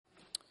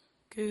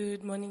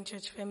Good morning,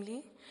 church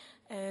family.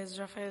 As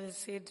Raphael has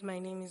said, my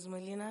name is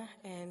Molina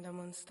and I'm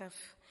on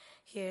staff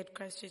here at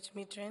Christchurch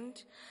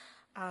Midrand.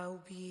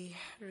 I'll be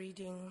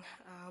reading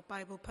our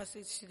Bible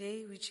passage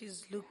today, which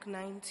is Luke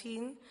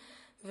 19,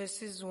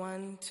 verses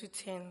 1 to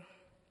 10.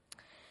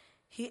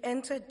 He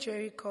entered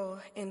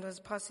Jericho and was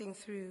passing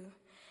through,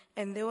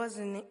 and there was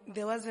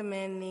a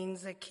man named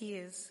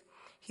Zacchaeus.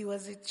 He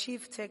was a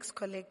chief tax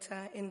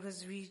collector and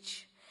was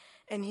rich,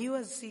 and he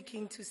was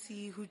seeking to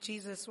see who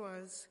Jesus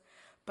was.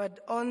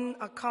 But on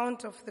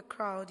account of the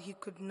crowd, he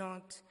could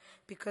not,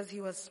 because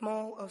he was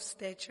small of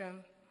stature.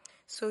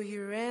 So he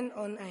ran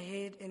on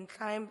ahead and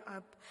climbed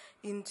up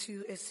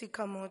into a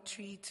sycamore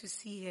tree to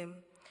see him,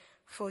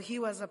 for he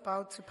was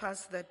about to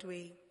pass that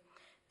way.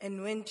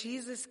 And when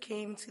Jesus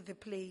came to the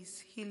place,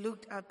 he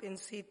looked up and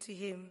said to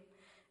him,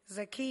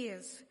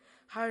 "Zacchaeus,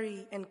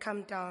 hurry and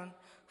come down,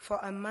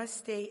 for I must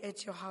stay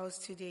at your house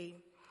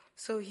today."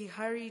 So he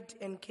hurried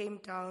and came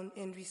down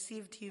and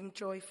received him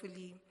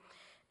joyfully.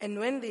 And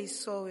when they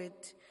saw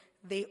it,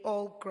 they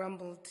all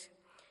grumbled,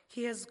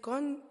 "He has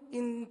gone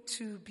in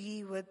to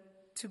be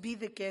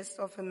the guest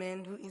of a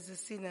man who is a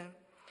sinner."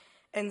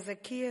 And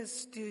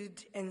Zacchaeus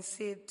stood and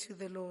said to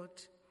the Lord,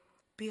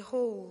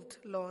 "Behold,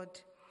 Lord,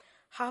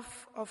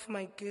 half of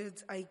my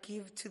goods I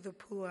give to the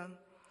poor,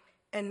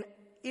 and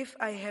if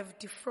I have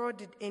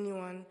defrauded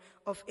anyone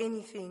of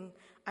anything,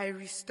 I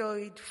restore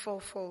it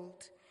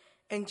fourfold."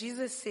 And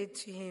Jesus said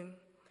to him,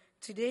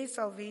 "Today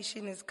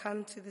salvation has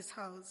come to this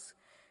house,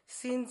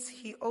 since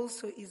he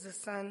also is a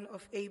son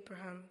of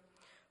Abraham.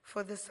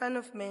 For the Son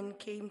of Man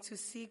came to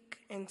seek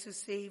and to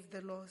save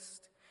the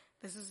lost."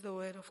 This is the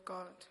word of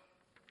God.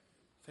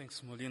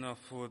 Thanks, Molina,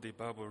 for the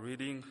Bible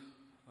reading.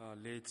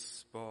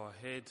 Let's bow our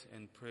head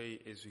and pray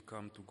as we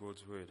come to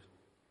God's word.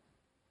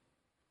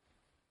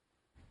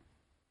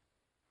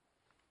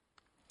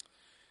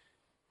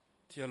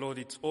 Dear Lord,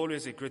 it's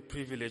always a great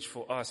privilege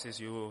for us as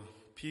your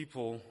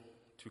people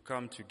to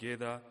come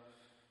together,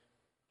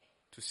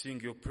 to sing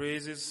your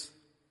praises,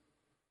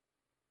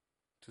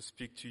 to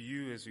speak to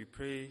you as we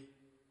pray,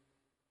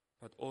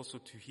 but also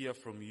to hear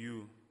from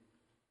you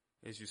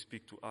as you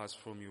speak to us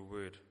from your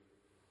word.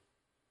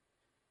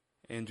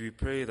 And we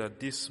pray that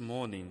this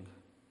morning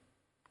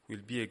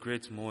will be a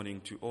great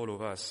morning to all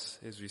of us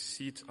as we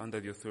sit under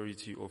the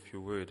authority of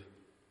your word.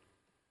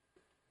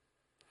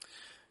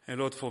 And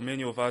Lord, for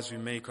many of us, we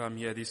may come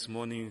here this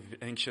morning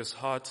with anxious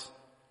heart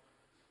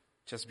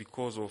just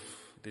because of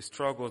the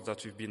struggles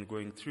that we've been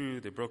going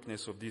through, the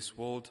brokenness of this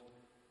world.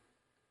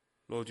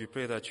 Lord, we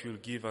pray that you'll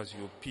give us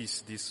your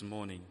peace this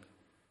morning.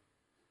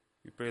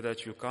 We pray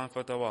that you'll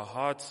comfort our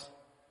hearts,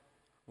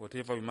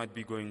 whatever we might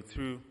be going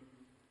through.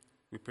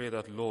 We pray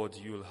that, Lord,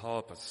 you'll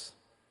help us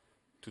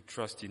to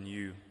trust in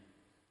you.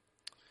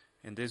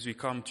 And as we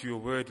come to your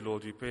word,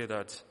 Lord, we pray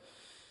that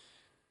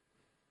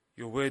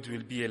your word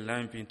will be a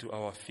lamp into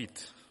our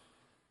feet,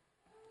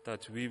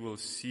 that we will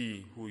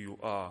see who you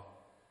are.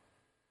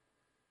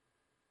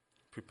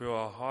 Prepare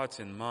our hearts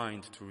and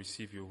mind to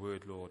receive your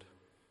word, Lord.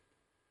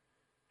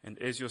 And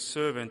as your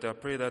servant, I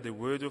pray that the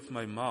word of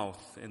my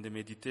mouth and the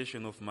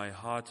meditation of my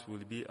heart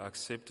will be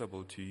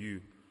acceptable to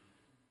you,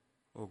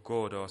 O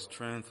God, our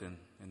strength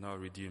and our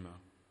Redeemer.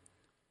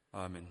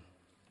 Amen.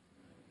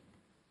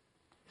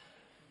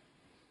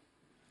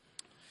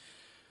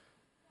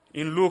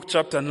 In Luke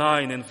chapter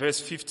 9 and verse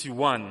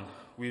 51,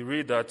 we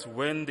read that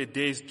when the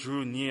days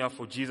drew near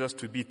for Jesus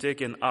to be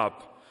taken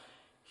up,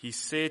 he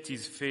set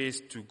his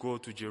face to go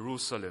to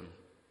Jerusalem.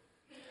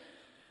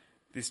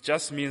 This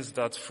just means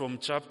that from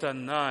chapter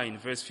 9,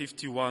 verse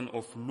 51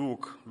 of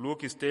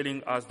Luke is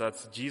telling us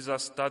that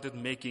Jesus started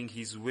making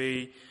his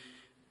way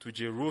to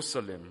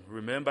Jerusalem.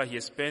 Remember, he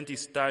has spent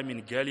his time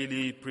in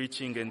Galilee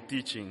preaching and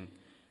teaching.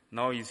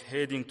 Now he's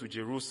heading to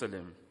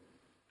Jerusalem.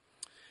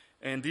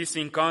 And this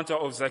encounter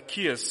of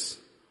Zacchaeus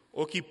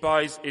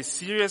occupies a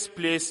serious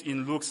place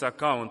in Luke's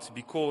account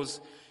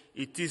because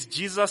it is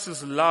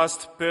Jesus'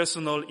 last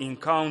personal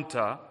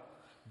encounter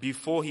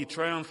before he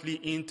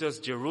triumphantly enters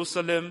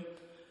Jerusalem,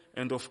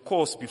 and of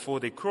course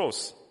before the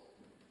cross.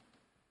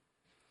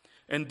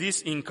 And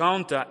this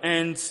encounter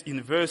ends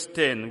in verse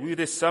 10 with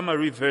a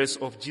summary verse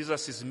of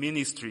Jesus'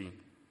 ministry.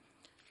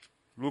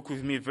 Look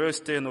with me,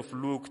 verse 10 of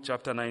Luke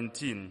chapter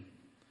 19.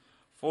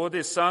 "For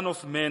the Son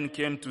of Man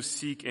came to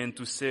seek and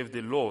to save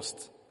the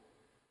lost."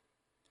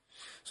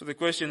 So the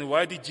question,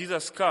 why did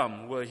Jesus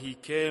come? Well, he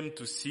came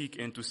to seek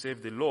and to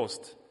save the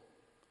lost.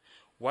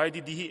 Why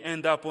did he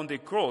end up on the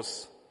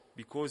cross?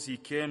 Because he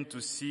came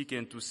to seek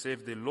and to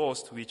save the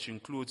lost, which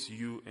includes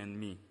you and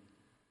me.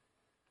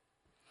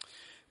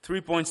 3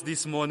 points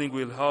this morning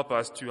will help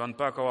us to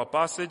unpack our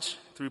passage.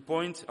 3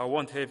 points. I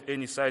won't have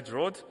any side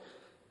road,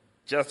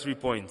 just 3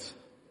 points.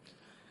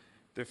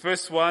 The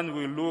first one,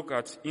 we'll look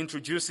at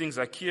introducing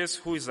Zacchaeus.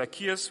 Who is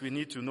Zacchaeus? We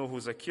need to know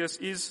who Zacchaeus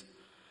is.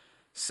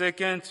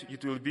 Second,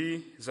 it will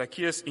be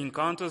Zacchaeus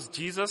encounters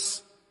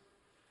Jesus.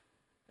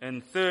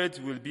 And third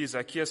will be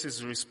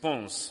Zacchaeus'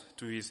 response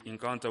to his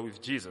encounter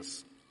with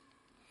Jesus.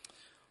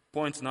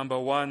 Point number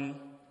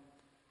 1,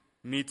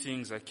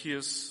 meeting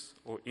Zacchaeus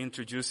or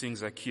introducing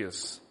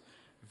Zacchaeus.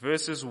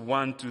 verses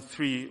 1 to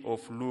 3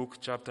 of Luke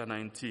chapter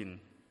 19.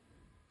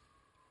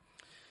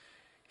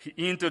 He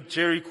entered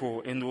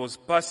Jericho and was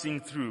passing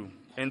through,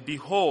 and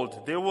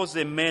behold, there was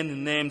a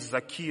man named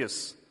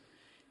Zacchaeus.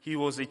 He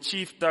was a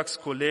chief tax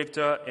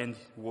collector and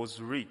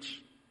was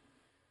rich.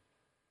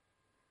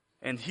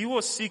 And he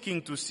was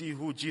seeking to see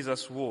who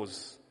Jesus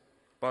was,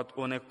 but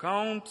on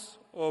account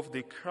of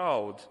the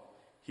crowd,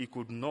 he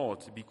could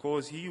not,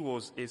 because he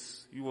was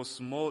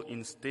small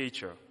in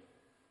stature.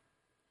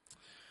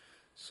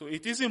 So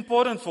it is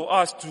important for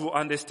us to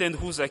understand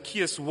who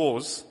Zacchaeus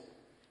was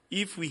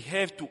if we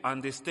have to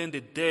understand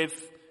the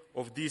depth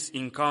of this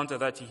encounter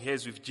that he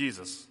has with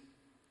Jesus.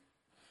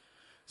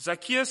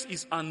 Zacchaeus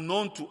is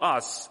unknown to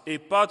us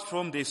apart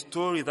from the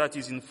story that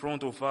is in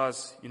front of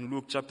us in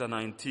Luke chapter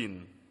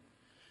 19.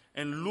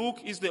 And Luke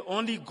is the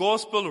only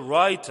gospel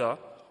writer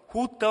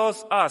who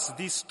tells us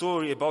this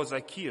story about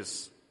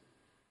Zacchaeus.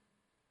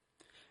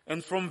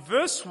 And from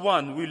verse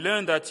 1, we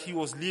learn that he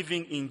was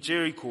living in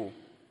Jericho.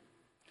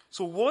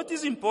 So what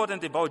is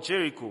important about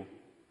Jericho?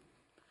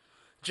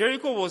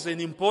 Jericho was an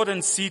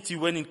important city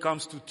when it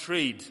comes to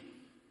trade.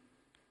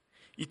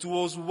 It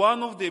was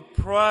one of the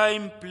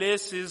prime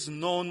places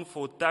known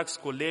for tax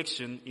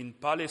collection in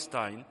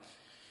Palestine,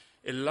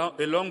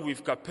 along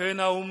with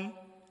Capernaum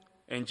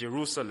and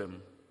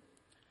Jerusalem.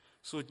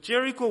 So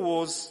Jericho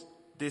was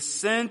the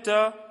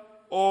center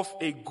of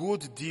a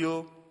good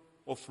deal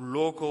of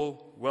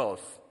local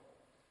wealth.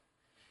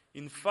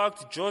 In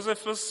fact,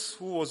 Josephus,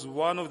 who was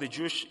one of the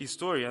Jewish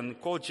historians,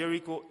 called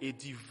Jericho a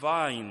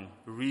divine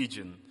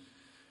region.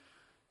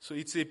 So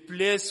it's a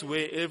place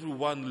where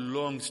everyone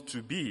longs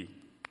to be.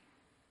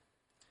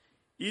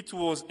 It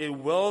was a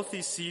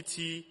wealthy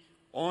city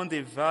on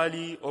the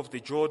valley of the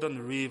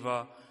Jordan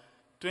River,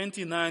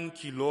 29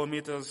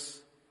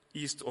 kilometers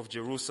east of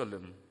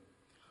Jerusalem.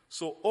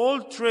 So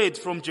all trade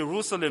from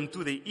Jerusalem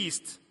to the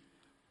east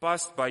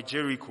passed by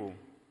Jericho.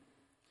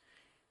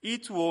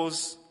 It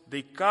was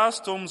the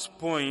customs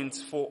point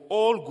for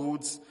all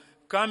goods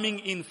coming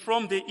in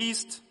from the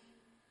east,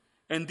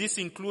 and this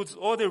includes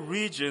all the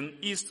region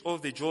east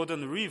of the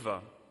Jordan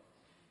River.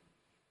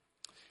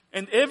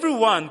 And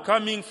everyone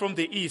coming from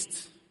the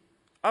east,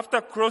 after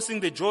crossing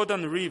the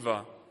Jordan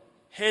River,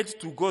 had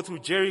to go through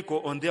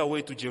Jericho on their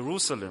way to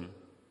Jerusalem.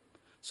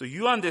 So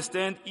you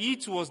understand,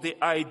 it was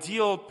the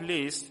ideal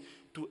place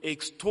to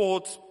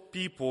extort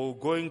people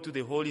going to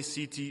the holy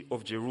city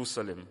of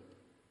Jerusalem.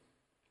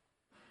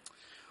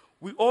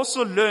 We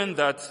also learned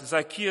that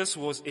Zacchaeus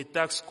was a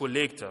tax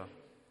collector.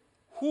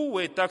 Who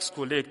were tax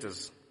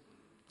collectors?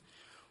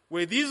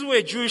 Well, these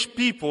were Jewish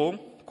people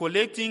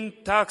collecting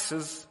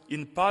taxes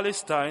in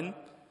Palestine,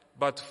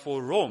 but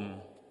for Rome.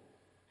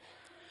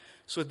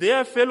 So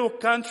their fellow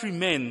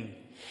countrymen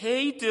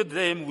hated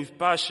them with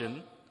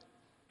passion,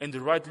 and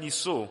rightly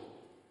so.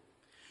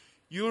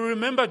 You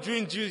remember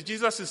during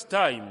Jesus'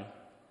 time,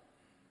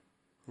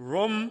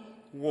 Rome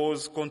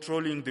was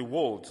controlling the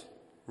world.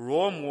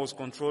 Rome was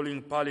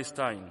controlling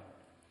Palestine.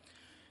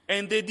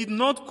 And they did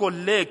not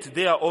collect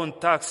their own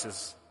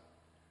taxes.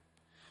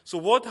 So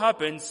what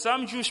happened?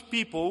 Some Jewish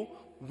people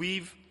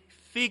with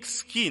thick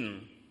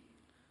skin,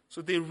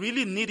 so they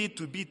really needed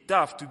to be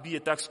tough to be a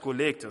tax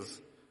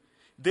collectors.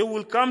 They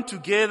will come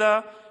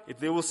together,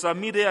 they will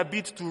submit their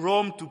bid to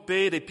Rome to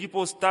pay the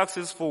people's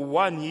taxes for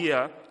 1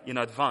 year in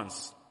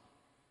advance.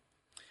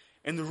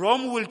 And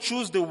Rome will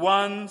choose the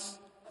ones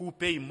who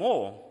pay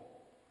more.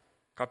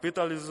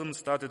 Capitalism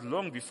started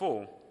long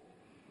before.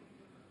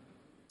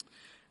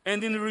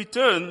 And in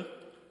return,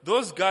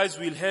 those guys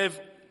will have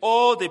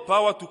all the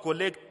power to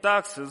collect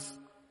taxes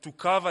to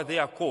cover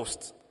their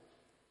costs.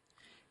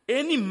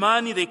 Any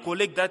money they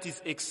collect that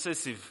is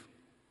excessive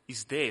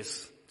is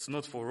theirs. It's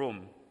not for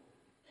Rome.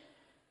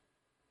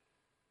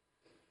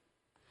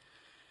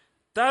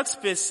 Tax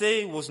per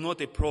se was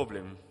not a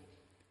problem.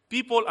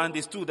 People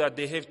understood that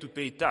they have to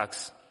pay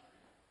tax.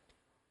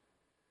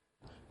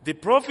 The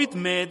profit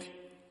made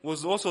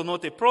was also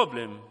not a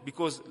problem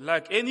because,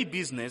 like any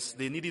business,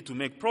 they needed to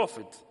make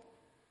profit.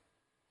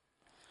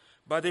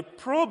 But the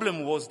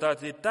problem was that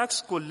the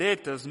tax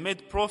collectors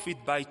made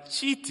profit by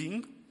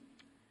cheating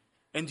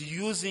and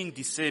using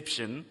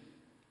deception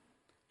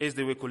as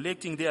they were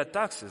collecting their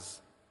taxes.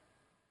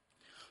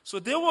 So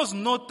there was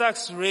no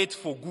tax rate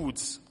for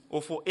goods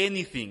or for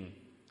anything.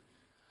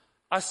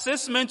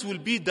 Assessment will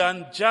be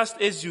done just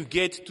as you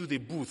get to the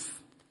booth.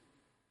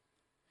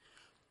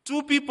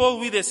 2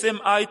 people with the same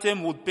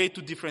item would pay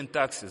 2 different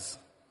taxes.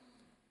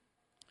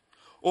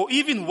 Or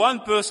even 1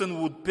 person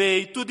would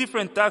pay 2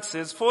 different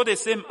taxes for the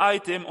same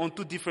item on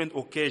 2 different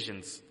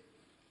occasions.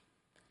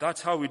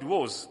 That's how it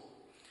was.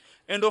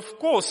 And of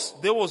course,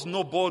 there was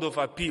no board of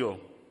appeal.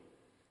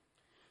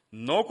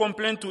 No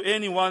complaint to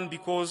anyone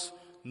because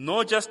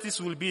no justice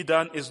will be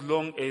done as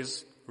long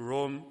as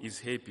Rome is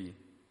happy.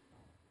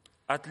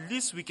 At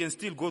least we can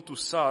still go to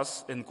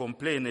SARS and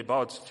complain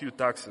about few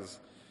taxes.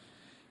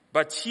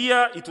 But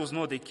here it was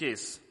not the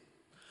case.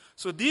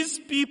 So these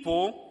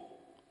people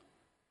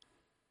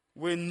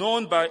were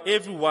known by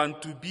everyone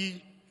to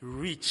be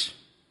rich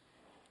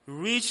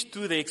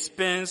to the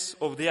expense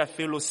of their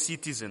fellow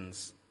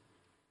citizens.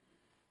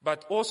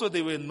 but also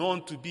they were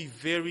known to be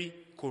very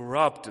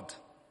corrupted.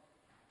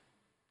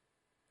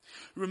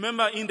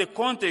 Remember, in the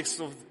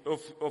context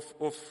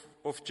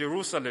of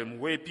Jerusalem,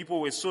 where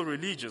people were so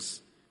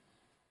religious,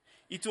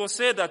 it was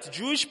said that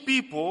Jewish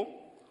people,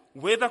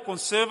 whether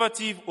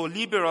conservative or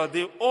liberal,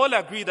 they all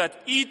agreed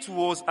that it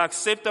was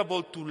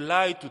acceptable to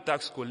lie to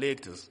tax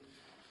collectors.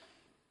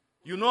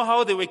 You know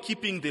how they were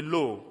keeping the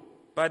law,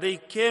 but they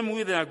came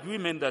with an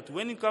agreement that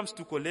when it comes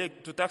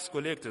to tax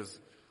collectors,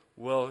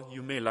 well,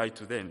 you may lie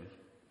to them.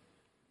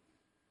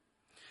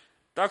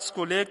 Tax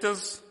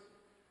collectors,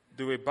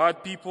 they were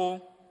bad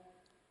people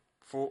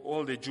for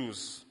all the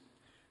Jews.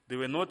 They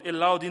were not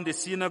allowed in the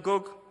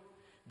synagogue.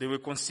 They were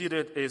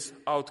considered as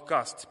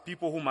outcasts,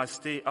 people who must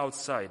stay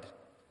outside.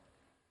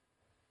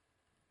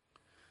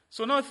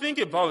 So now think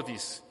about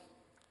this.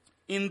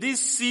 In this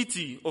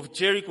city of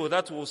Jericho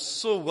that was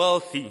so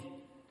wealthy,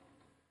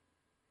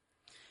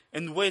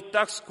 and where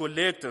tax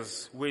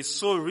collectors were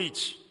so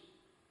rich,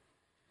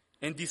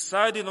 and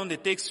decided on the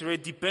tax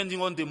rate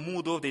depending on the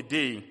mood of the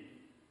day,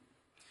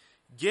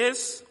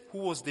 guess who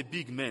was the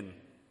big man?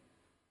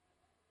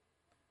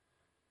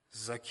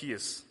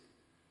 Zacchaeus.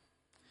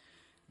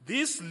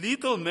 This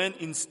little man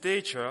in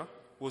stature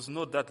was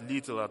not that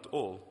little at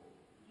all.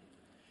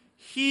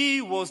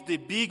 He was the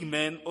big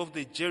man of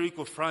the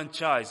Jericho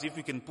franchise, if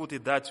we can put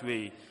it that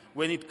way,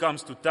 when it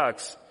comes to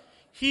tax.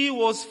 He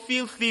was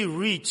filthy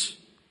rich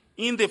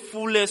in the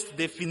fullest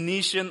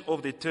definition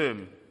of the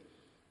term.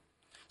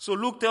 So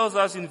Luke tells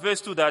us in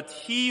verse 2 that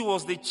he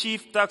was the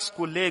chief tax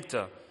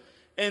collector.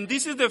 And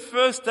this is the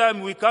first time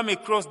we come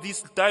across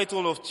this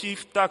title of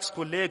chief tax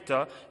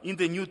collector in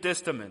the New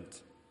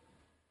Testament.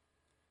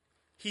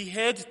 He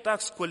had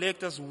tax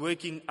collectors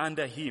working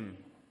under him.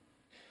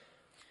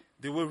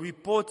 They were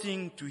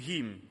reporting to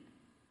him.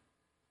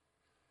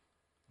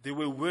 They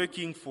were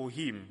working for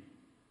him.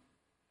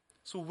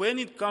 So when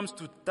it comes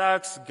to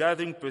tax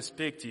gathering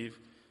perspective,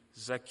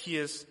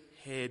 Zacchaeus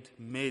had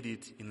made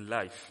it in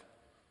life.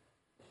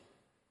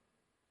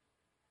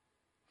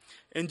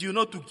 And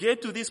to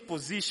get to this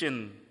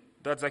position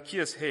that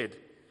Zacchaeus had,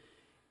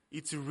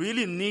 it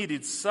really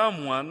needed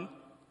someone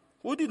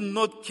who did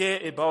not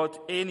care about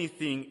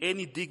anything,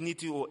 any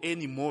dignity or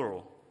any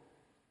moral.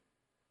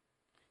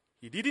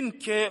 He didn't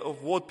care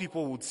of what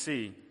people would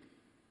say.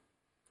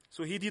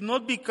 So he did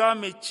not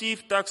become a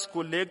chief tax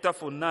collector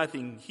for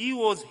nothing. He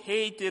was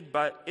hated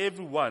by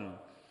everyone.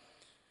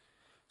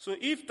 So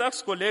if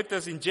tax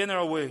collectors in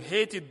general were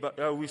hated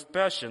with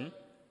passion,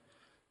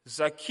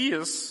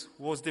 Zacchaeus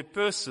was the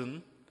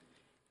person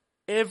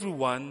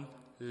everyone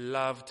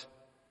loved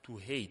to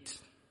hate.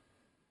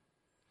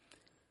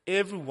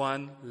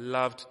 Everyone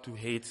loved to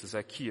hate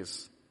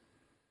Zacchaeus.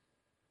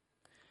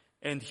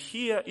 And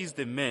here is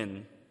the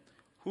man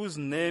whose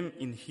name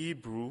in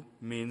Hebrew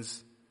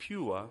means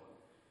pure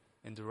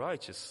and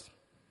righteous.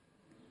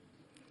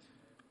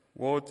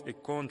 What a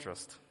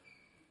contrast.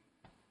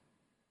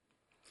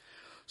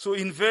 So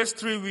in verse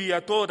 3 we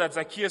are told that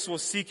Zacchaeus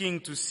was seeking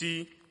to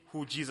see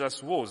who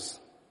Jesus was.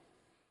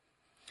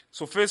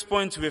 So first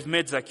point, we have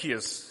met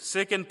Zacchaeus.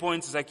 Second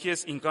point,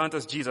 Zacchaeus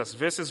encounters Jesus.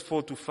 Verses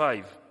 4 to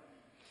 5.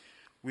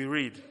 We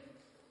read,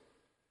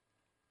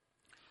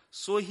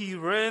 "So he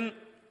ran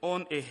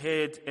on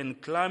ahead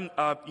and climbed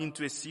up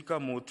into a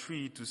sycamore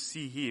tree to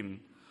see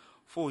him,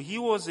 for he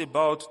was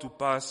about to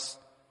pass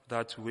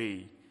that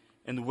way.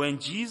 And when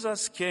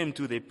Jesus came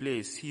to the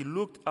place, he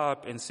looked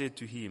up and said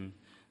to him,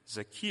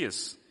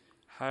 'Zacchaeus,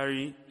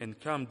 hurry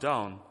and come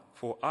down,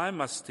 for I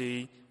must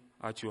stay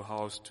at your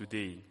house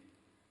today.'"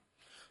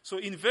 So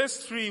in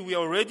verse 3, we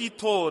are already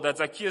told that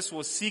Zacchaeus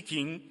was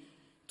seeking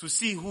to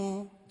see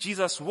who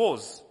Jesus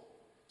was.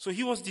 So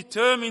he was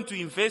determined to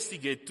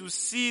investigate, to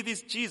see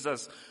this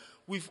Jesus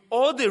with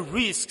all the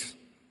risks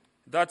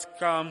that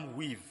come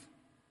with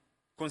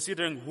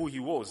considering who he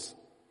was.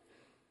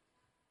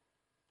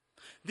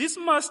 This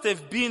must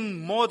have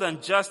been more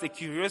than just a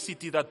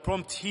curiosity that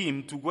prompted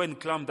him to go and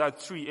climb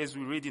that tree, as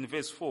we read in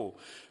verse 4.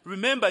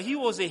 Remember, he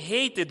was a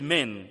hated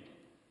man,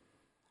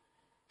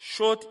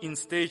 short in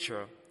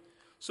stature.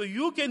 So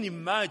you can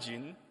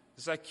imagine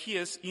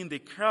Zacchaeus in the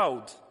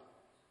crowd.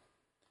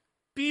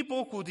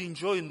 People could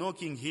enjoy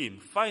knocking him.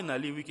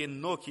 Finally, we can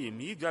knock him.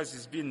 He guys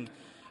has been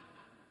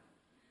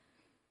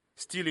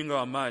stealing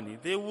our money.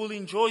 They will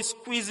enjoy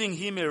squeezing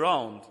him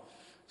around,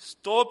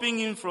 stopping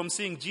him from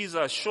seeing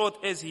Jesus,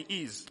 short as he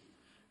is.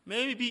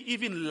 Maybe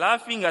even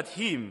laughing at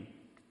him.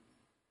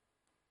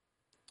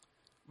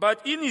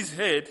 But in his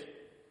head,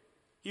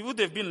 he would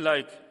have been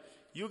like,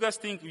 "You guys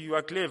think you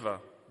are clever.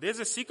 There's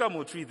a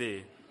sycamore tree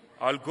there.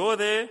 I'll go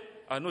there.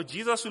 I know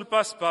Jesus will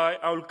pass by.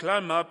 I will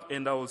climb up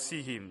and I will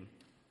see him."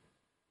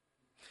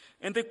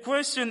 And the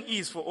question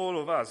is for all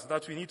of us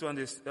that we need to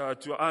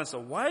answer,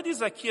 why did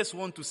Zacchaeus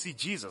want to see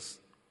Jesus?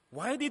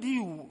 Why did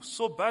he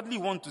so badly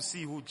want to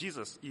see who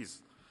Jesus is?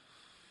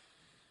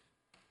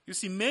 You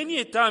see,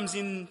 many times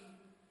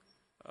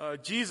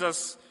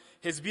Jesus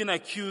has been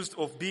accused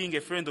of being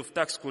a friend of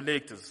tax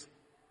collectors.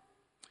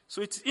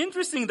 So it's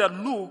interesting that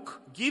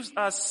Luke gives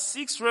us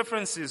 6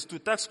 references to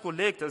tax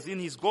collectors in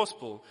his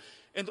gospel.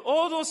 And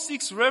all those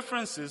 6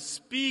 references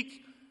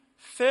speak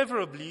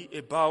favorably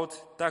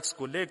about tax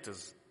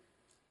collectors.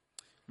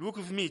 Look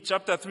with me,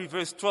 chapter 3,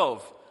 verse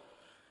 12.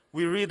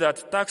 We read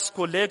that tax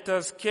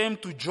collectors came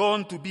to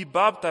John to be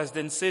baptized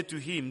and said to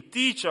him,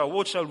 "Teacher,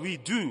 what shall we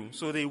do?"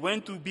 So they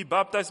went to be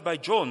baptized by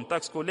John,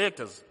 tax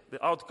collectors,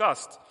 the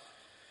outcast.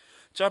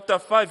 Chapter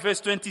 5,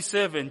 verse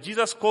 27,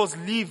 Jesus calls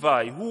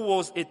Levi, who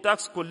was a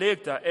tax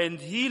collector, and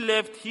he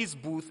left his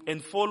booth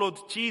and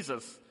followed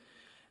Jesus.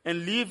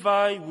 And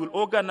Levi will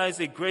organize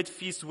a great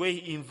feast where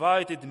he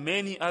invited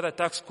many other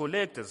tax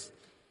collectors.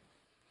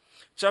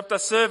 Chapter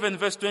 7,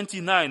 verse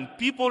 29,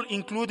 people,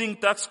 including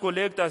tax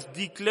collectors,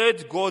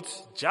 declared God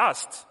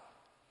just.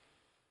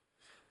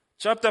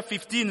 Chapter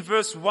 15,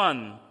 verse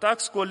 1,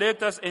 tax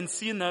collectors and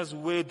sinners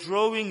were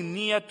drawing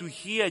near to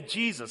hear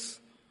Jesus.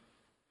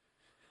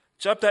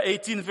 Chapter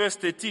 18, verse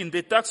 13,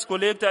 the tax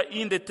collector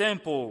in the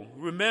temple.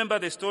 Remember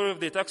the story of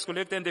the tax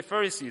collector and the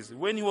Pharisees.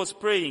 When he was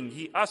praying,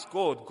 he asked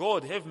God,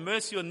 "God, have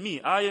mercy on me,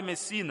 I am a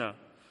sinner."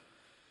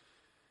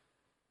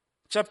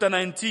 Chapter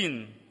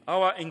 19,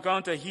 our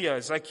encounter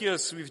here,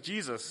 Zacchaeus with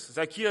Jesus.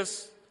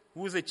 Zacchaeus,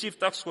 who is a chief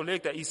tax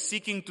collector, is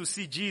seeking to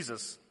see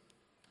Jesus.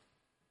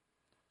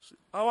 So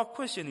our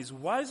question is,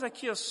 why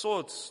Zacchaeus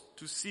sought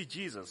to see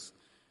Jesus?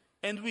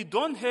 And we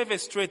don't have a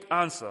straight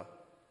answer.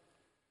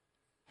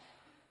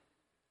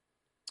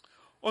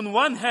 On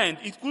one hand,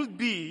 it could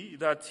be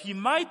that he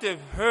might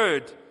have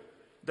heard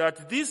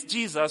that this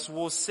Jesus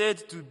was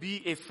said to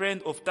be a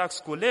friend of tax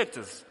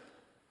collectors.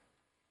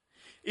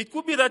 It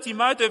could be that he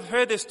might have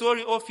heard the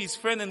story of his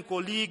friend and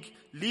colleague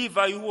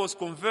Levi, who was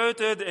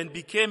converted and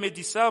became a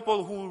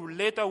disciple who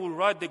later will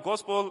write the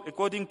gospel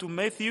according to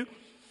Matthew.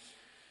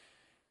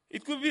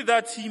 It could be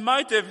that he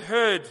might have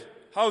heard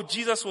how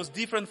Jesus was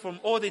different from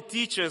all the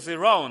teachers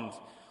around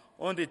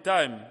on the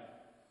time,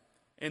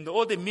 and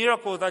all the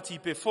miracles that he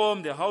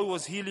performed and how he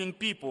was healing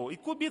people.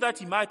 It could be that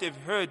he might have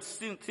heard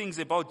things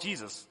about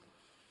Jesus.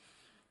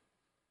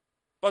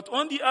 But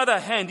on the other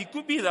hand, it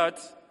could be that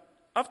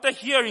after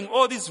hearing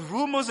all these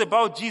rumors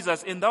about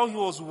Jesus and how he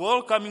was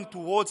welcoming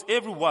towards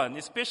everyone,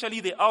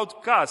 especially the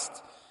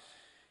outcast,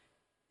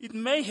 it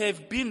may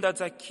have been that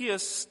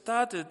Zacchaeus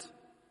started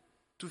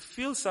to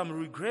feel some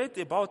regret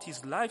about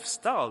his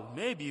lifestyle.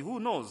 Maybe, who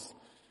knows?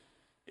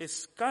 A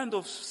kind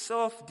of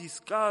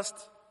self-disgust,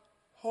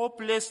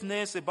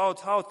 hopelessness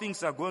about how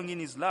things are going in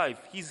his life.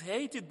 He's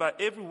hated by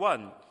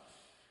everyone.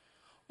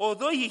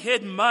 Although he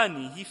had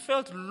money, he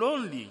felt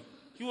lonely.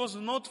 He was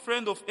not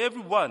friend of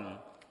everyone.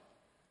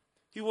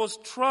 He was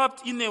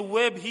trapped in a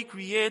web he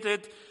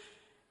created,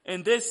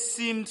 and there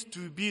seemed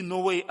to be no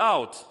way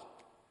out.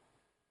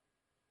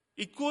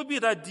 It could be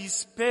that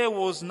despair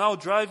was now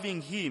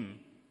driving him.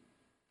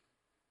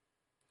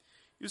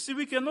 You see,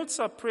 we cannot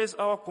suppress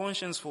our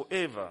conscience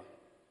forever.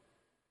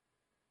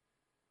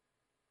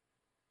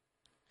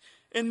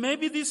 And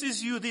maybe this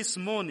is you this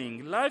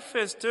morning. Life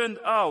has turned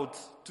out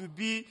to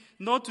be,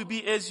 not to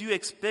be as you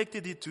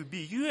expected it to be.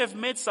 You have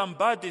made some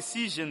bad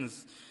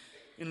decisions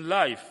in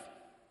life.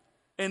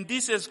 And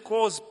this has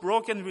caused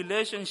broken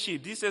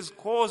relationship. This has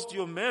caused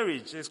your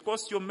marriage. Has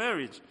caused your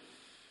marriage.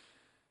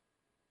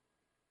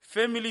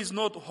 Family is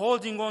not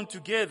holding on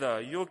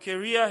together. Your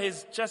career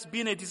has just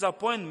been a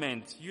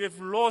disappointment. You have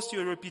lost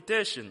your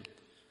reputation.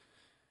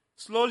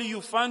 Slowly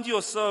you find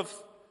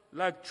yourself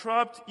like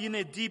trapped in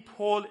a deep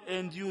hole,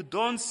 and you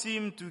don't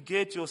seem to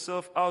get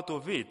yourself out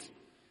of it.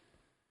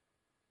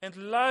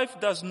 And life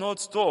does not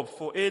stop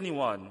for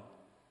anyone.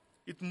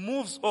 It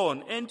moves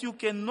on, and you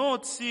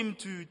cannot seem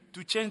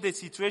to change the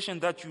situation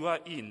that you are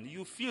in.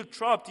 You feel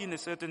trapped in a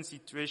certain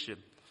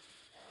situation.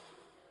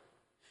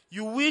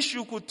 You wish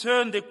you could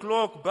turn the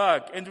clock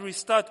back and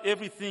restart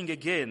everything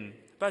again,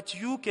 but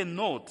you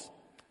cannot.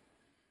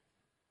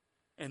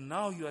 And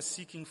now you are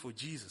seeking for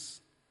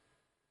Jesus,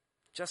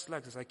 just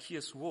like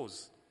Zacchaeus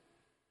was.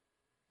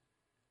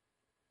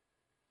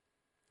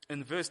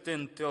 And verse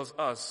 10 tells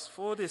us,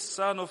 "For the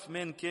Son of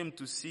Man came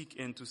to seek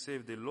and to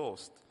save the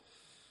lost."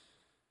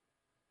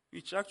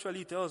 Which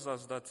actually tells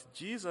us that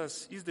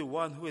Jesus is the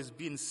one who has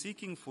been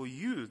seeking for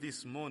you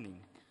this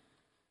morning.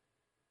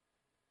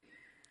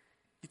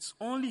 It's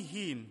only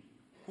Him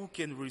who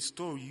can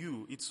restore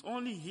you. It's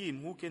only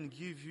Him who can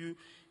give you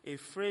a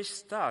fresh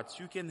start.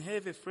 You can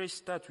have a fresh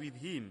start with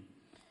Him.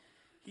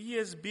 He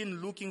has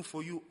been looking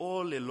for you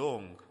all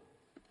along.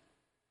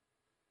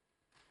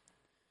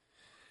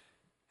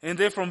 And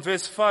then from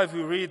verse 5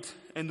 we read,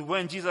 "And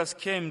when Jesus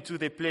came to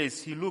the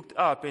place, He looked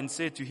up and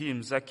said to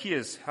him,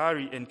 'Zacchaeus,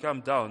 hurry and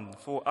come down,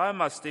 for I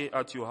must stay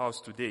at your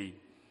house today.'"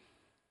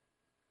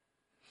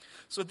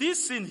 So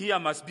this scene here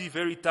must be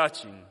very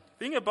touching.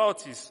 Think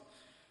about this.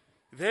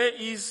 There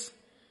is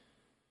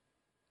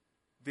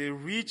the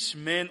rich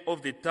man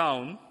of the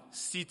town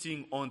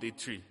sitting on the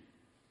tree.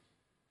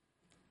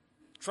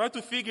 Try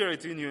to figure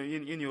it in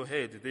your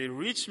head. The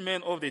rich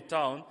man of the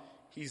town,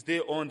 he's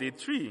there on the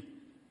tree,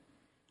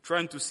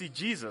 trying to see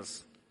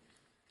Jesus.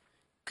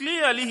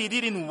 Clearly, he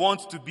didn't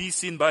want to be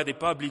seen by the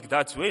public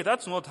that way.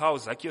 That's not how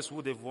Zacchaeus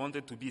would have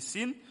wanted to be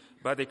seen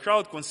by the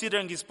crowd,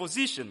 considering his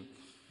position.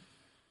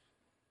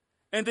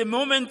 And the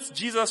moment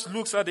Jesus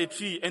looks at the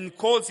tree and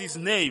calls his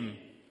name,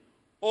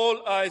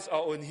 all eyes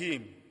are on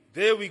him.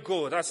 There we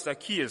go, that's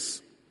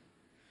Zacchaeus.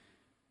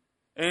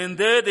 And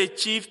there the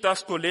chief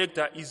tax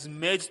collector is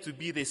made to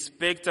be the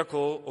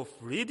spectacle of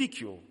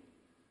ridicule.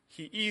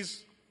 He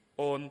is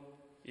on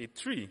a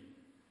tree.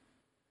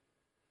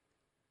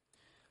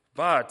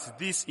 But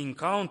this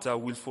encounter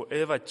will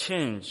forever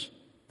change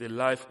the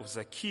life of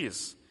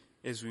Zacchaeus,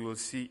 as we will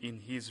see in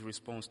his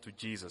response to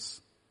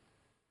Jesus.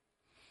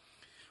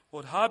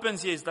 What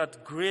happens here is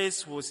that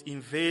grace was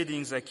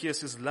invading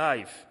Zacchaeus'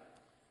 life.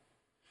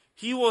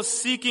 He was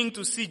seeking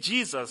to see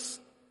Jesus,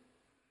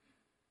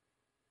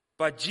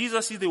 but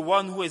Jesus is the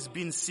one who has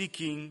been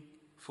seeking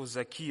for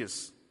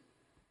Zacchaeus.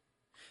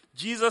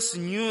 Jesus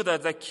knew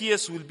that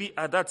Zacchaeus will be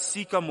at that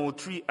sycamore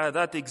tree at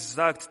that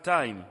exact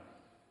time.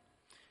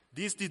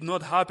 This did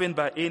not happen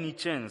by any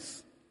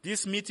chance.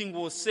 This meeting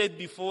was set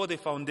before the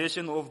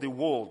foundation of the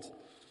world.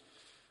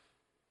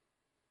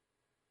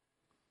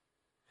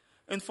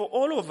 And for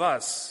all of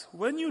us,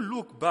 when you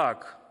look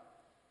back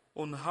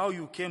on how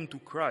you came to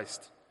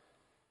Christ,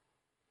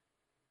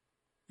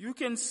 you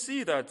can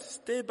see that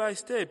step by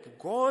step,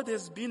 God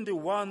has been the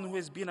one who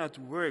has been at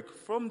work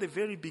from the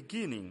very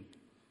beginning.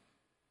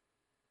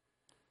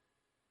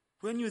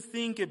 When you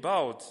think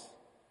about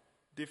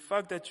the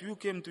fact that you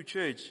came to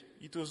church,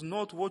 it was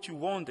not what you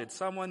wanted.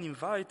 Someone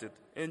invited,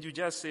 and you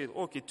just said,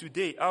 okay,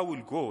 today I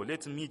will go.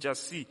 Let me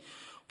just see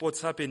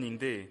what's happening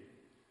there.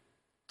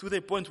 To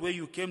the point where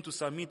you came to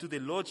submit to the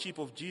Lordship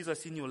of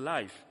Jesus in your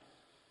life.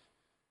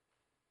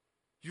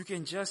 You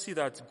can just see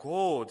that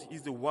God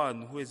is the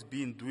one who has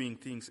been doing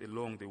things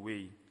along the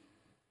way.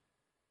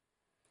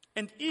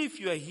 And if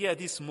you are here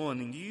this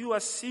morning, you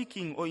are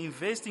seeking or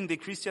investing the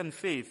Christian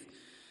faith,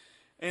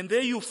 and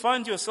there you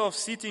find yourself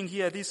sitting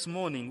here this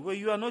morning where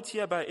you are not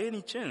here by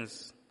any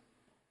chance.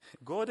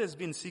 God has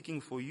been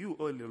seeking for you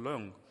all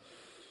along.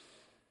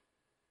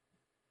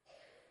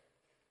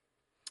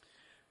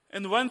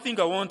 And one thing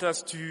I want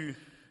us to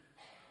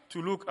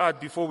look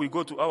at before we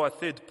go to our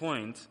third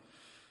point,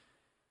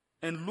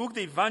 and Luke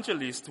the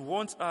evangelist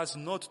wants us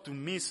not to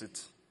miss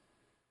it.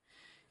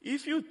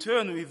 If you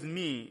turn with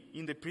me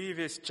in the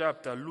previous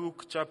chapter,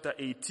 Luke chapter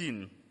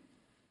 18.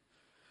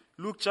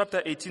 Luke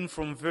chapter 18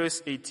 from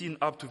verse 18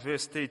 up to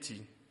verse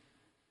 30.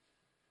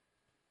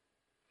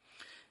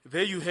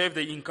 There you have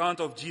the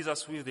encounter of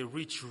Jesus with the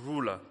rich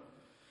ruler.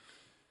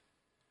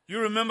 You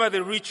remember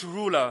the rich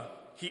ruler,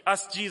 he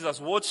asked Jesus,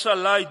 what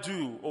shall I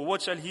do, or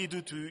what shall he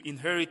do to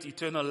inherit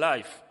eternal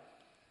life?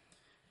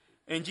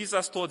 And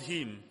Jesus told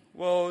him,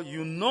 well,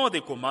 you know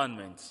the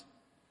commandments.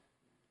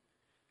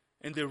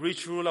 And the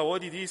rich ruler,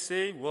 what did he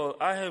say? Well,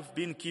 I have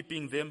been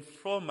keeping them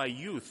from my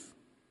youth.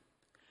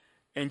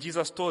 And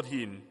Jesus told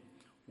him,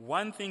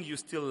 one thing you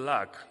still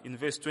lack, in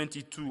verse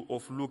 22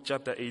 of Luke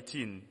chapter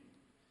 18.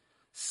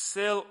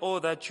 Sell all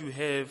that you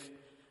have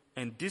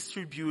and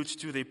distribute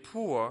to the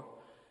poor,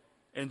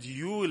 and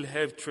you will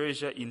have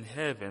treasure in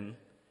heaven,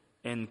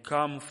 and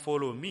come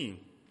follow me.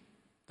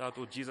 That's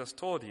what Jesus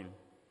told him.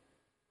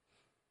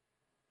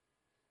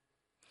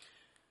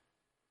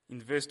 In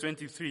verse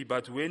 23,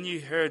 but when he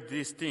heard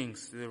these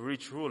things, the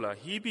rich ruler,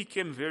 he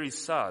became very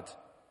sad,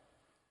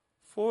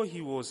 for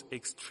he was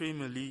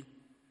extremely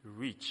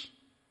rich.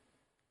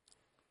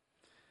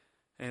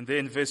 And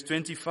then verse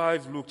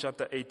 25, Luke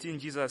chapter 18,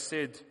 Jesus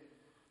said,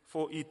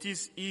 for it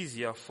is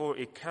easier for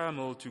a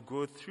camel to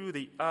go through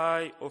the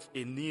eye of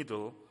a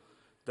needle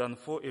than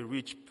for a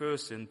rich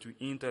person to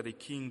enter the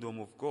kingdom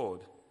of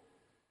God.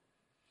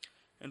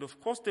 And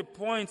of course, the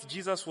point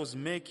Jesus was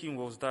making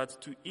was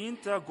that to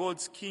enter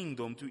God's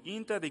kingdom, to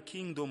enter the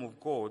kingdom of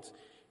God,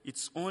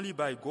 it's only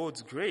by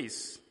God's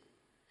grace,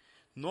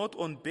 not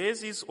on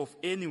basis of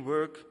any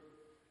work.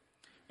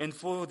 And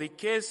for the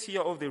case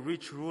here of the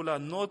rich ruler,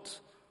 not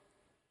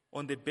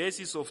on the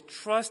basis of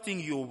trusting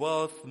your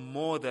wealth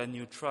more than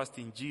you trust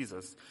in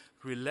Jesus,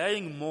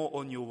 relying more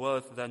on your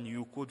wealth than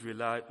you could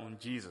rely on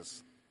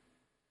Jesus.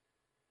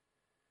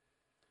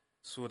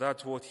 So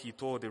that's what he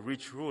told the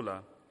rich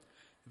ruler.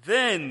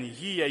 Then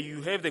here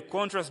you have the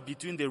contrast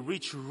between the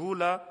rich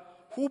ruler,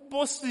 who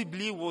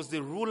possibly was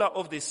the ruler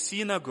of the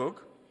synagogue,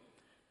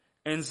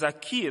 and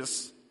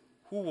Zacchaeus,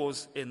 who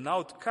was an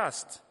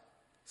outcast,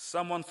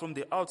 someone from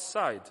the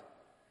outside,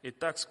 a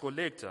tax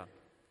collector.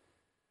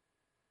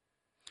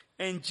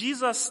 And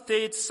Jesus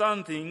stated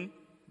something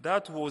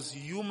that was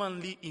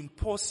humanly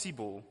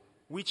impossible,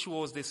 which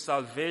was the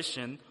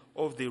salvation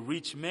of the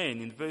rich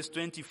man in verse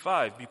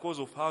 25, because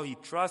of how he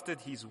trusted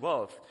his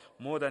wealth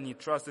more than he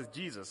trusted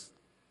Jesus.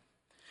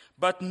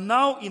 But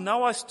now in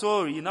our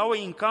story, in our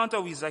encounter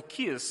with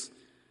Zacchaeus,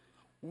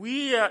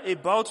 we are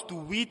about to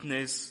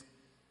witness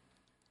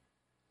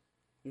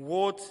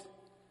what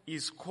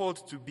is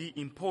called to be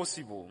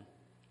impossible,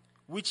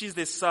 which is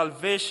the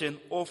salvation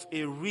of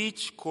a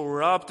rich,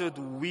 corrupted,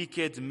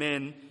 wicked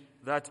man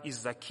that is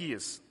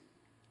Zacchaeus.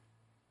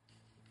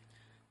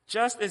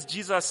 Just as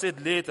Jesus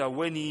said later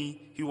when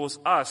he was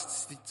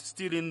asked,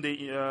 still in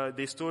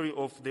the story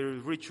of the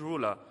rich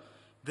ruler,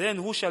 then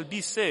who shall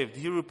be saved?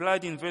 He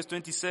replied in verse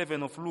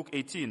 27 of Luke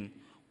 18,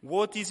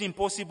 What is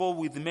impossible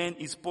with men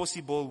is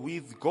possible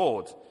with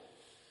God.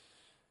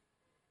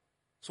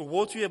 So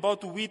what we're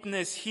about to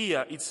witness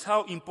here, it's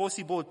how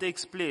impossible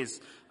takes place,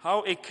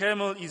 how a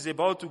camel is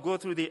about to go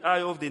through the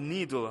eye of the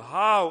needle,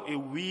 how a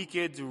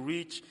wicked,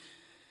 rich,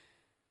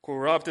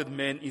 corrupted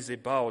man is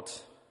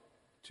about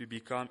to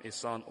become a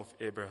son of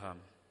Abraham.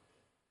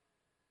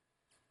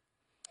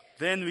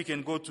 Then we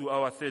can go to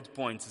our third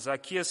point,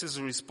 Zacchaeus'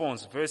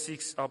 response, verse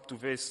 6 up to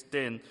verse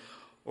 10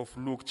 of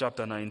Luke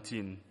chapter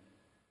 19.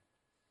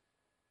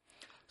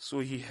 So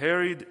he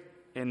hurried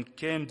and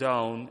came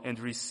down and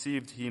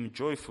received him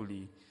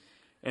joyfully.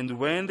 And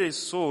when they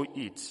saw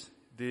it,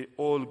 they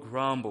all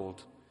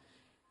grumbled,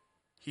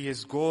 "He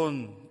has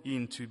gone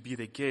in to be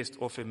the guest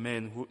of a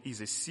man who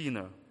is a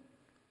sinner."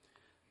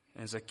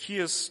 And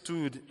Zacchaeus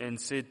stood and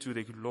said to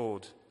the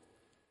Lord,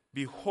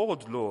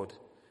 "Behold, Lord,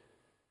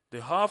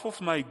 the half of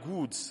my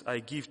goods I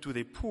give to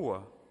the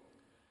poor.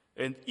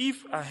 And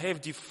if I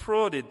have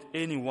defrauded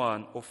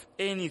anyone of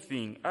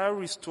anything, I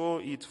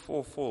restore it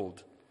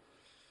fourfold."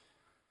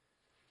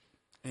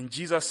 And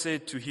Jesus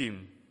said to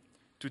him,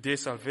 "Today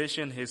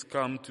salvation has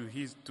come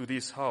to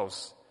this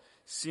house,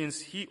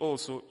 since he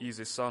also is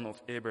a son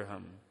of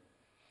Abraham.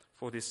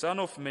 For the Son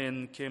of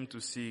Man came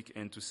to seek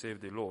and to save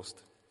the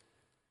lost."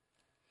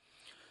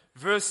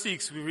 Verse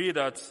 6, we read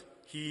that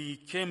he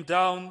came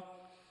down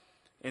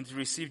and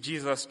received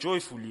Jesus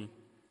joyfully.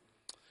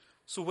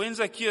 So when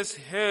Zacchaeus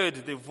heard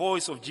the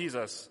voice of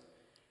Jesus,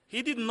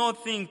 he did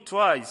not think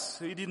twice.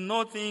 He did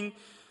not think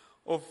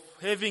of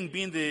having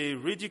been the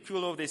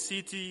ridicule of the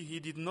city. He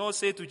did not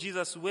say to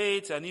Jesus,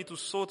 "Wait, I need to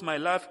sort my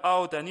life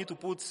out. I need to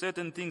put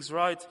certain things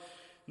right."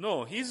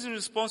 No, his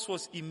response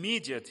was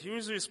immediate.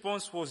 His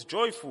response was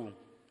joyful.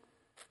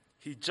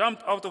 He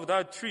jumped out of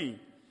that tree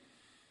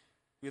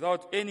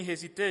without any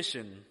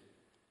hesitation,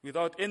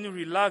 without any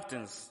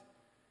reluctance,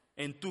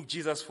 and took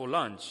Jesus for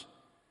lunch.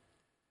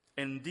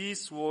 And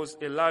this was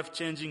a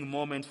life-changing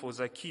moment for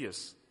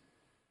Zacchaeus.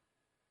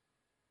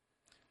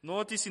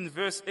 Notice in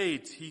verse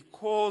 8, he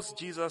calls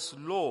Jesus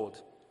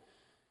Lord.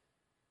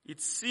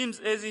 It seems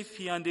as if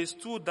he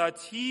understood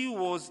that he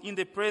was in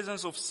the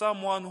presence of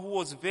someone who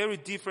was very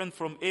different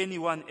from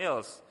anyone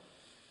else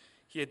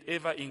he had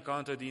ever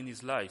encountered in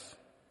his life.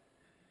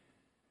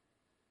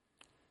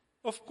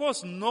 Of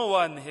course, no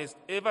one has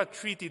ever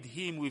treated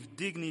him with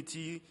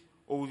dignity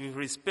or with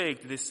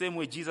respect the same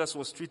way Jesus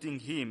was treating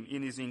him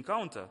in his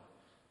encounter.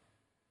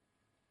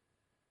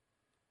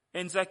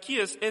 And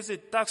Zacchaeus, as a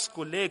tax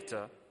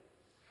collector,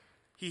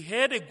 he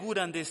had a good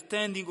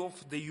understanding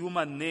of the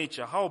human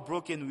nature, how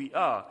broken we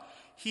are.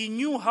 He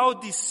knew how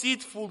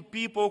deceitful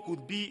people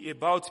could be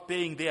about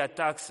paying their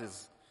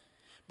taxes.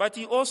 But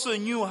he also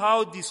knew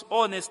how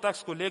dishonest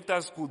tax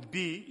collectors could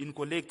be in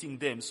collecting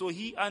them. So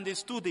he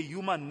understood the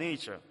human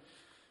nature.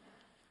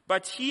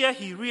 But here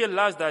he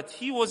realized that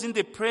he was in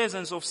the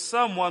presence of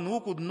someone who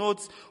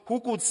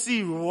could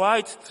see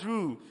right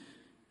through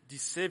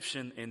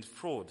deception and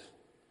fraud.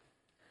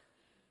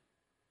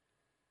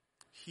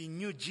 He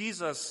knew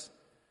Jesus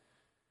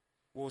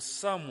was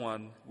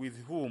someone with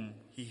whom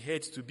he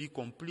had to be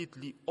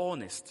completely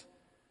honest.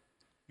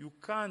 You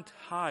can't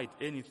hide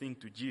anything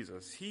to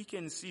Jesus. He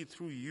can see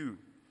through you.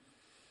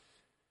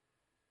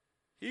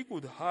 He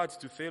could hide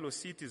to fellow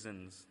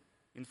citizens.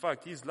 In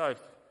fact, his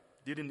life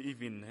didn't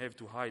even have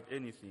to hide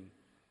anything.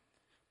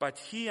 But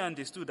he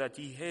understood that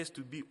he has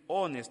to be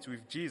honest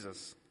with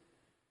Jesus.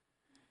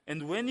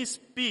 And when he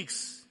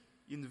speaks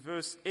in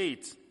verse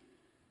 8,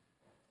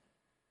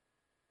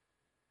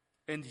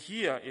 and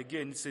here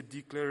again it's a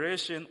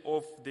declaration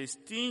of the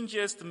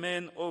stingiest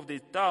man of the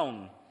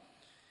town.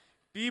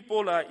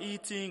 People are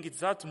eating,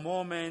 it's that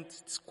moment,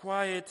 it's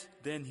quiet,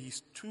 then he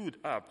stood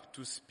up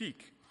to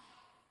speak.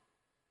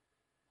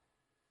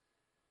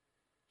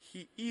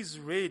 He is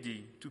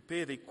ready to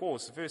pay the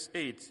cost. Verse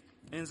 8,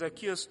 and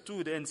Zacchaeus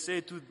stood and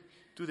said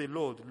to the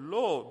Lord,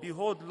 "Lord,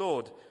 behold,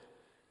 Lord,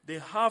 the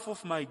half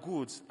of my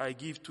goods I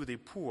give to the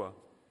poor."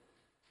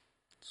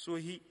 So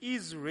he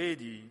is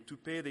ready to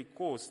pay the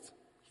cost.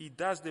 He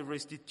does the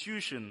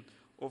restitution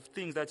of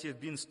things that he has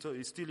been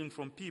stealing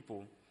from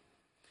people.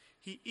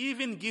 He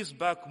even gives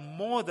back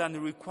more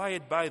than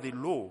required by the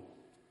law.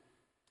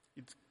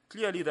 It's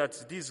clearly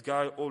that this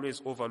guy always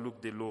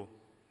overlooked the law,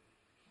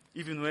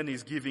 even when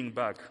he's giving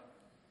back.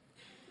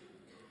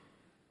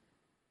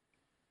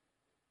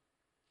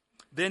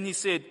 Then he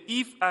said,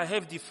 "If I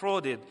have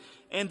defrauded,"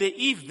 and the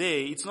 "if" there,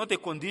 it's not a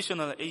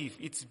conditional if.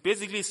 It's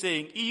basically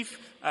saying, if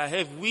I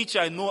have, which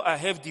I know I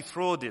have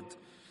defrauded,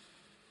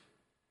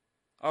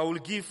 I will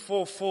give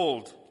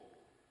fourfold.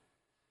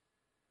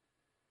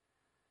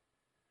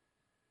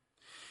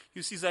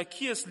 You see,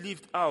 Zacchaeus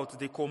lived out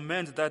the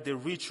command that the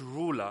rich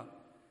ruler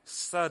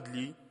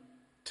sadly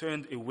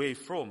turned away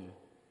from.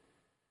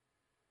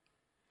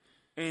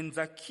 And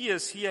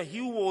Zacchaeus here,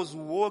 he was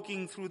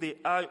walking through the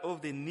eye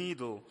of the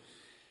needle,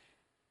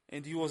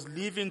 and he was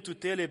living to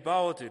tell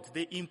about it.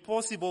 The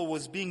impossible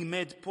was being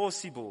made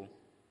possible.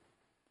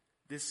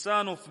 The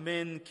Son of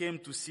Man came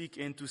to seek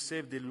and to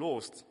save the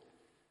lost.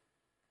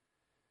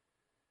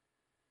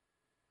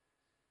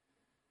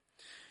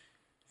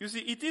 You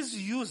see, it is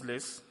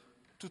useless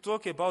to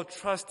talk about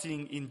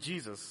trusting in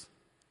Jesus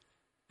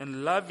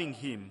and loving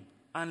Him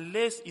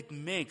unless it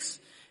makes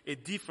a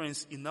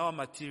difference in our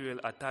material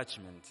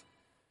attachment.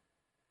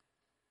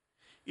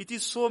 It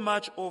is so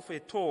much of a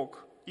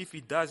talk if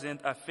it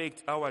doesn't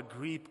affect our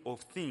grip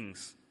of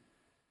things.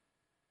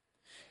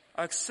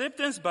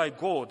 Acceptance by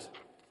God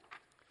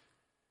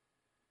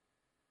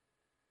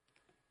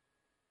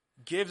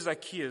gave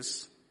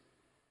Zacchaeus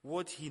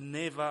what he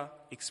never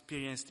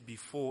experienced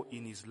before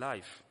in his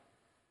life.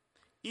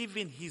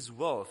 Even his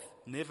wealth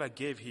never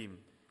gave him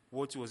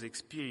what he was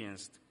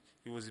experiencing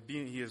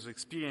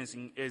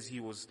as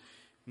he was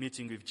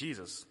meeting with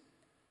Jesus.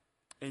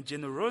 And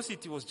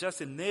generosity was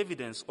just an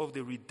evidence of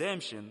the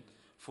redemption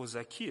for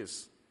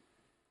Zacchaeus.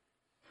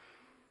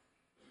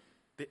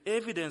 The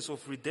evidence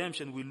of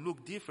redemption will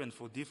look different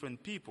for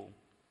different people.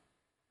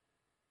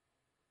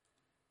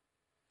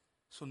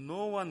 So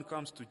no one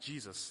comes to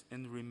Jesus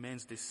and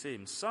remains the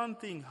same.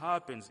 Something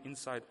happens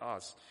inside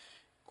us.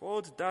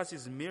 God does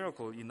His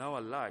miracle in our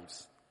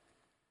lives.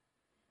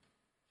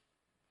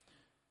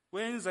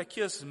 When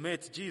Zacchaeus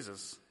met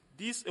Jesus,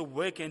 this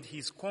awakened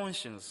his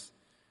conscience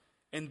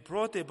and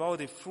brought about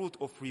the fruit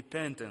of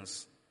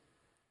repentance.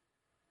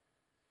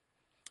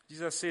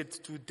 Jesus said,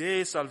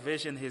 "Today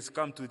salvation has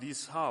come to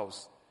this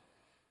house."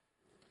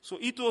 So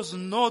it was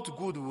not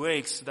good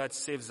works that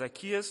saved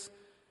Zacchaeus.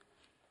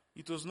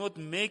 It was not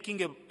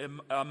making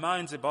a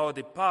minds about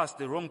the past,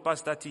 the wrong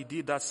past that he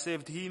did that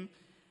saved him.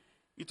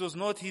 It was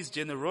not his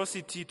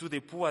generosity to the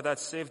poor that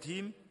saved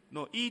him.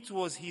 No, it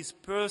was his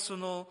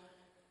personal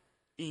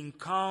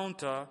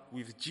encounter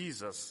with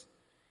Jesus.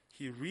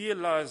 He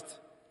realized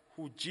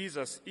who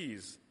Jesus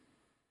is,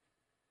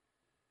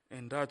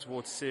 and that's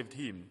what saved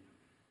him.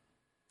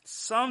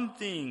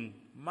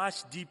 Something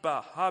much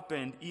deeper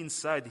happened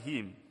inside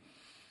him.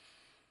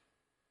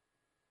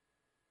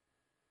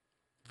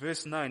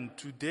 Verse 9,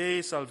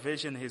 "Today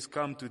salvation has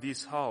come to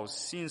this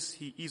house, since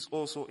he is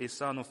also a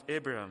son of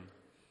Abraham."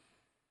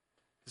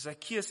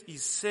 Zacchaeus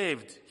is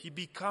saved. He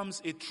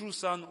becomes a true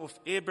son of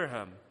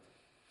Abraham.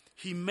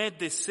 He met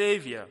the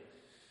Savior.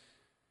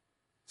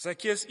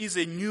 Zacchaeus is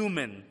a new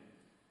man.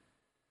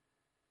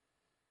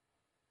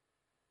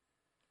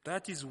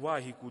 That is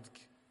why he could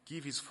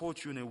give his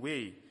fortune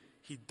away.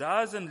 He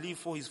doesn't live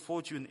for his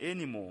fortune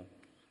anymore.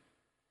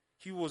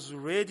 He was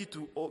ready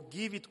to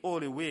give it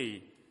all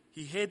away.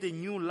 He had a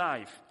new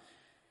life.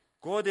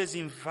 God has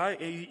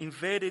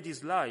invaded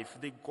his life.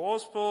 The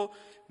gospel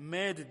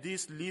made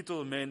this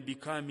little man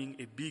becoming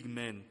a big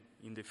man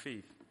in the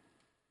faith.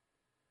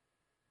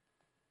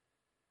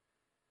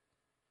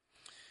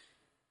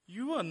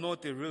 You are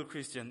not a real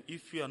Christian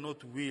if you are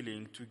not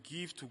willing to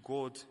give to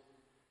God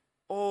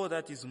all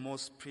that is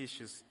most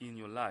precious in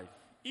your life.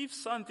 If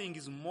something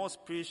is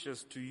most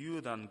precious to you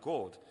than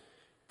God,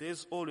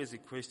 there's always a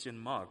question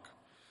mark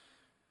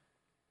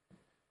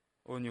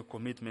on your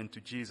commitment to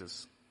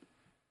Jesus.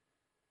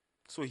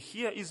 So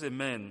here is a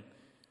man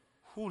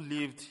who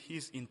lived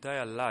his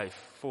entire life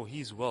for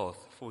his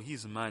wealth, for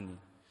his money.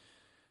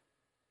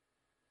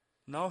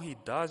 Now he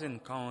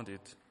doesn't count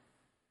it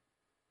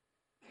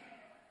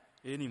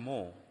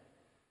anymore.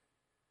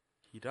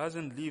 He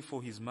doesn't live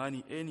for his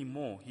money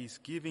anymore. He's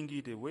giving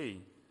it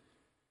away.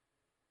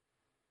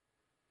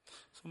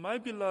 So my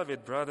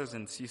beloved brothers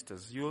and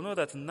sisters, you know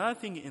that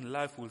nothing in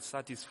life will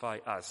satisfy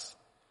us.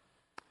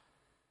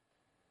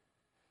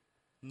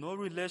 No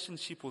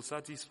relationship will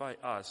satisfy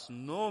us.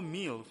 No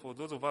meal, for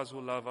those of us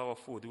who love our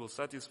food, will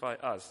satisfy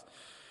us.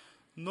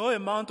 No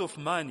amount of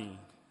money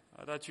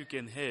that you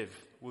can have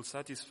will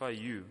satisfy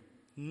you.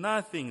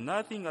 Nothing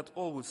at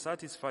all will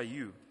satisfy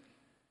you.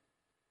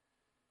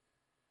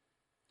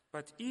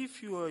 But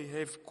if you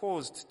have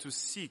caused to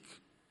seek,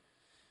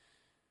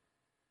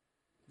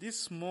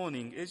 this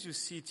morning, as you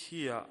sit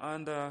here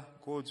under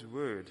God's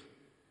word,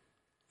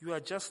 you are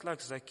just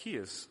like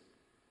Zacchaeus.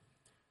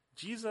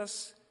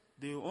 Jesus,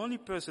 the only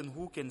person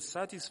who can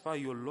satisfy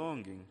your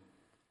longing,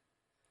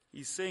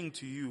 is saying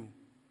to you,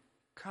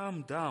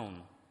 "Come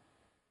down.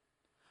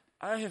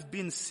 I have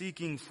been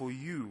seeking for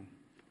you.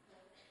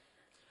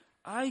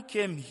 I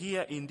came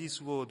here in this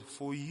world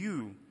for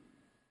you.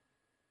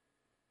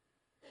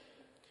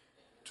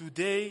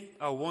 Today,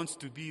 I want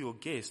to be your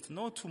guest.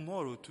 Not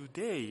tomorrow.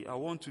 Today, I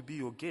want to be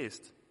your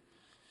guest.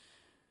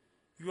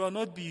 You are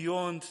not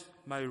beyond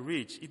my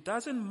reach. It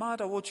doesn't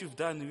matter what you've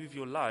done with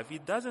your life.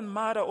 It doesn't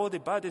matter all the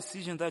bad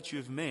decisions that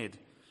you've made.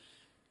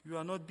 You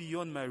are not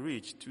beyond my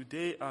reach.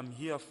 Today, I'm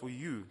here for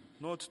you.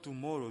 Not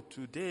tomorrow.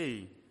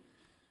 Today.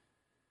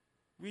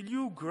 Will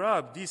you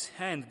grab this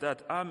hand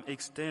that I'm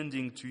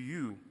extending to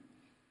you?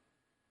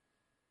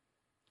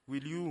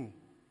 Will you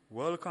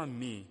welcome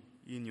me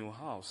in your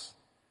house?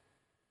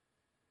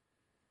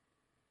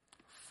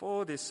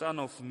 For the Son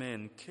of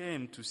Man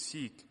came to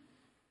seek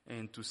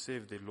and to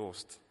save the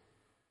lost."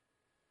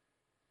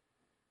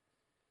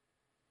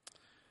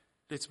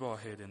 Let's bow our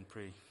head and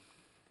pray.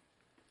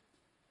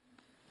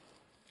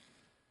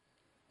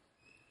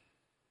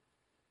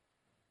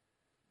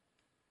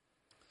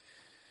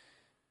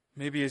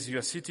 Maybe as you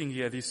are sitting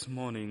here this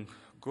morning,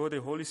 God,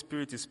 the Holy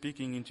Spirit is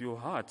speaking into your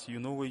heart.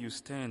 You know where you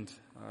stand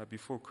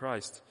before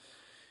Christ.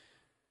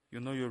 You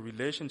know your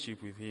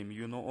relationship with Him.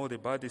 You know all the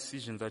bad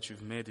decisions that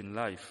you've made in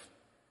life.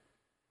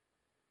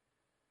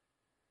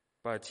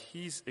 But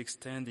He's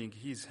extending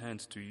His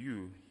hand to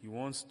you. He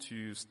wants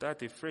to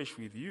start afresh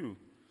with you.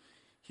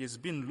 He has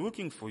been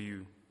looking for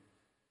you.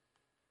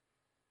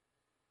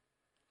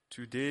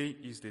 Today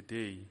is the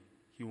day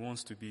He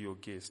wants to be your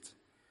guest.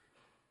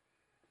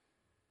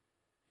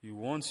 He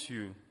wants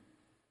you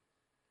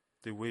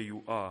the way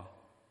you are.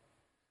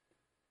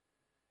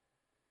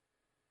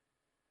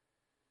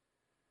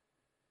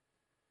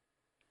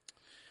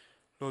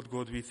 Lord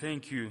God, we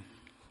thank you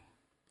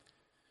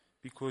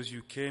because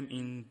you came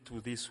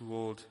into this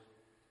world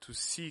to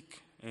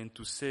seek and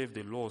to save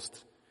the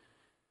lost,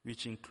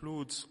 which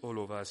includes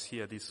all of us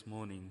here this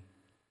morning.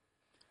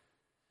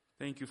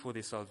 Thank you for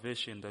the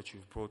salvation that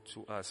you've brought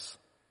to us.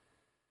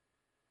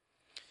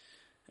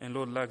 And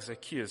Lord, like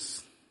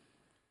Zacchaeus,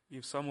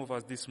 if some of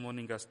us this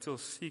morning are still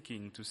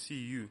seeking to see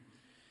you,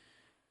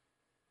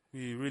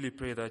 we really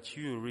pray that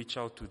you reach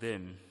out to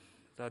them,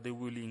 that they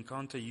will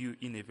encounter you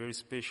in a very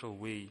special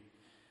way,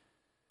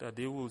 that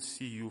they will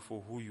see you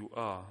for who you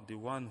are, the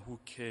one who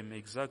came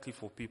exactly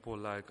for people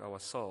like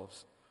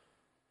ourselves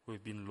who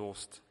have been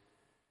lost.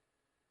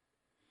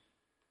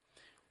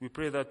 We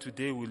pray that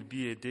today will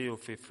be a day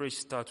of a fresh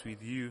start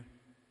with you.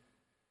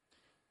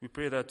 We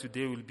pray that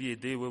today will be a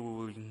day where we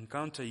will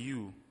encounter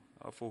you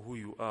for who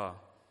you are.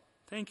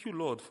 Thank you,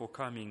 Lord, for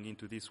coming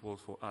into this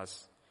world for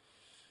us.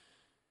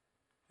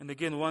 And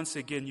again, once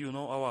again, you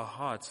know our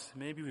hearts.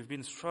 Maybe we've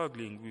been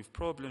struggling with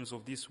problems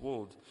of this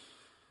world.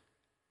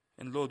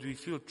 And Lord, we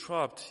feel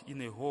trapped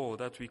in a hole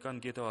that we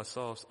can't get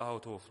ourselves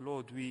out of.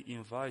 Lord, we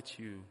invite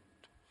you.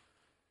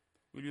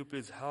 Will you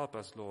please help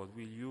us, Lord?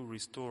 Will you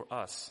restore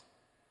us?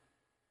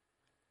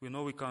 We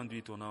know we can't do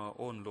it on our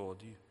own,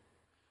 Lord.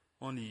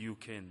 Only you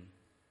can.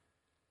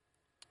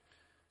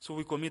 So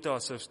we commit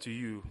ourselves to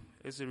you.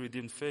 As a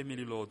redeemed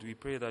family, Lord, we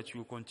pray that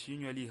you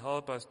continually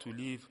help us to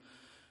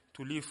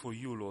live for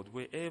you, Lord,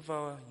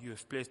 wherever you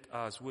have placed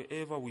us,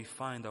 wherever we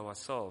find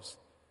ourselves,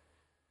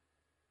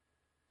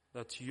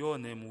 that your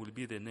name will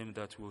be the name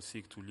that we'll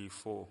seek to live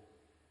for.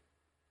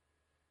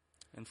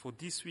 And for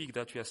this week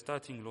that we are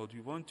starting, Lord,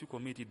 we want to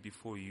commit it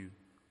before you.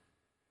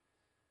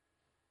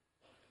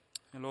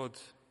 And Lord,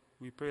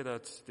 we pray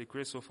that the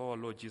grace of our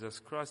Lord Jesus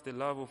Christ, the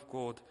love of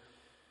God,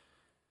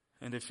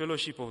 and the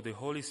fellowship of the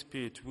Holy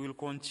Spirit will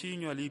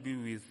continually be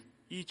with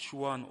each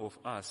one of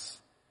us.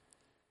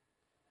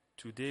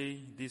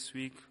 Today, this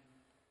week,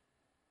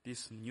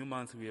 this new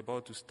month we're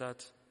about to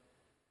start,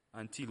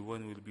 until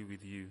when we'll be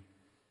with you.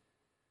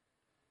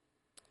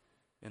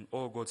 And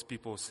all God's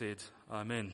people said, Amen.